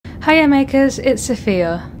Hiya makers, it's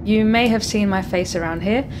Saphia. You may have seen my face around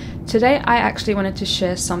here. Today I actually wanted to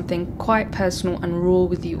share something quite personal and raw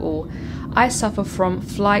with you all. I suffer from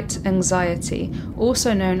flight anxiety,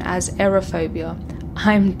 also known as aerophobia.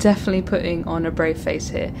 I'm definitely putting on a brave face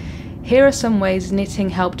here. Here are some ways knitting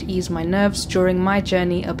helped ease my nerves during my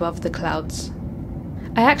journey above the clouds.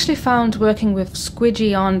 I actually found working with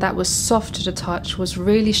squidgy yarn that was soft to the touch was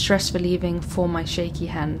really stress relieving for my shaky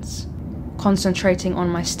hands. Concentrating on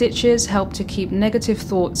my stitches helped to keep negative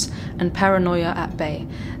thoughts and paranoia at bay.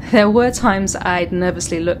 There were times I'd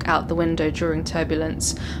nervously look out the window during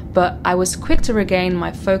turbulence, but I was quick to regain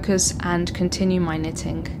my focus and continue my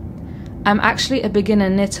knitting. I'm actually a beginner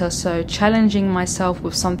knitter, so challenging myself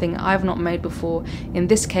with something I've not made before, in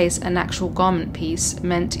this case an actual garment piece,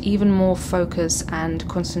 meant even more focus and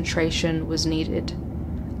concentration was needed.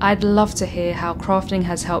 I'd love to hear how crafting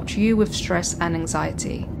has helped you with stress and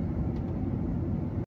anxiety.